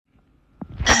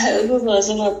Ukuba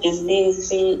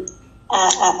somabhizinisi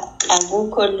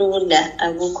akukho lula,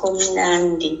 akukho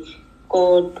mnandi,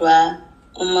 kodwa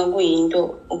uma kuyinto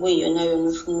okuyiyona yona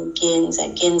ufuna ukuyenza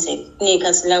kuyenzeka.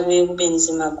 Kuney'khathi la kuye kube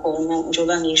nzima khona,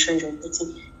 njengoba ngisho nje ukuthi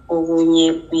okunye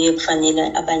kuye kufanele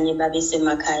abanye babe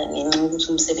semakhaya ngenxa yokuthi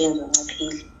umsebenzi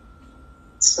unciphile.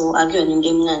 So akuyona into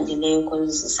emnandi leyo,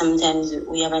 because sometimes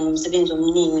uyaba nomsebenzi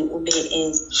omningi ube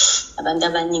abantu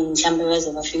abaningi mhlawumbe baze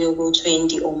bafike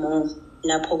ku-20 or more,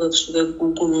 lapho-ke kusuke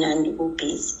kumnandi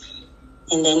kubhizi.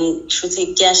 And then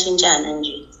shuthi kuyashintshana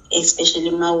nje, especially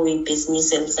uma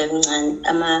uyibhizinisi elincane,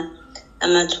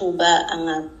 amathuba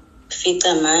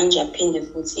angafica manje aphinde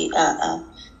futhi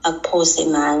akuphose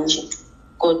manje.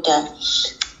 Kodwa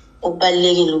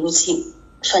okubalulekile ukuthi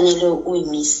kufanele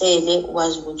uyimisele,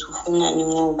 wazi ukuthi ufunani,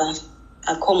 ngoba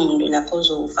akho muntu lapho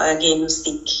ozowufaka kuyena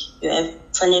usick.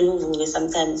 Kufanele uvuke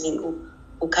sometimes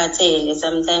ukhathele,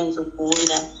 sometimes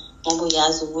ugula, ngoba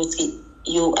uyazi ukuthi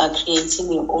you are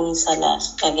creating your own salary.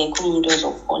 Akekho umuntu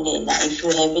ozokuholela. If you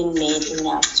haven't made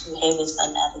enough to have a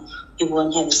salary, you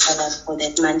won't have a salary for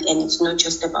that month. And it's not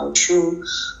just about you.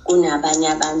 Kunabanye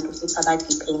abantu futhi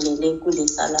abadiphendele kule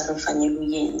salary ofanele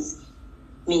uyenze.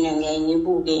 Mina ngiyaye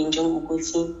ngibuke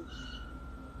njengokuthi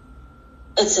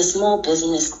it's a small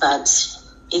business, but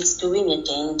it's doing a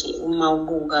dent uma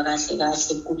ubuka kahle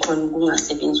kahle kukhona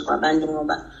kungasebenzi kwabantu,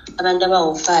 ngoba abantu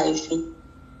abawu-5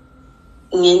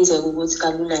 ingenzeka ukuthi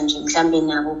kalula nje mhlambe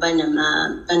nabo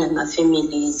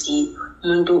banama-families.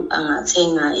 Umuntu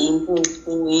angathenga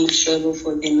impuphu, iy'shebo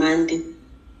for the month,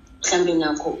 mhlambe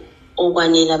nakho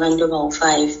okwanele abantu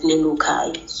abawu-5 lelo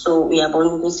khaya. So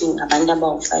uyabona ukuthi ngabantu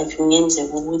abawu-5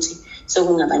 kungenzeka ukuthi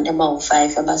sekunabantu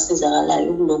abawu-5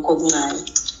 abasizakalayo kulokho okuncane.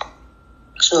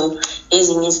 So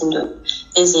ezinye izinto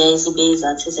eziyaye zibe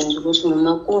izathu ezenza ukuthi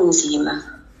noma kunzima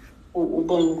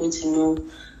ubone ukuthi no,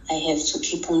 I have to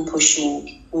keep on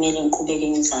pushing, kumele ngiqhubeke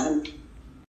ngizame.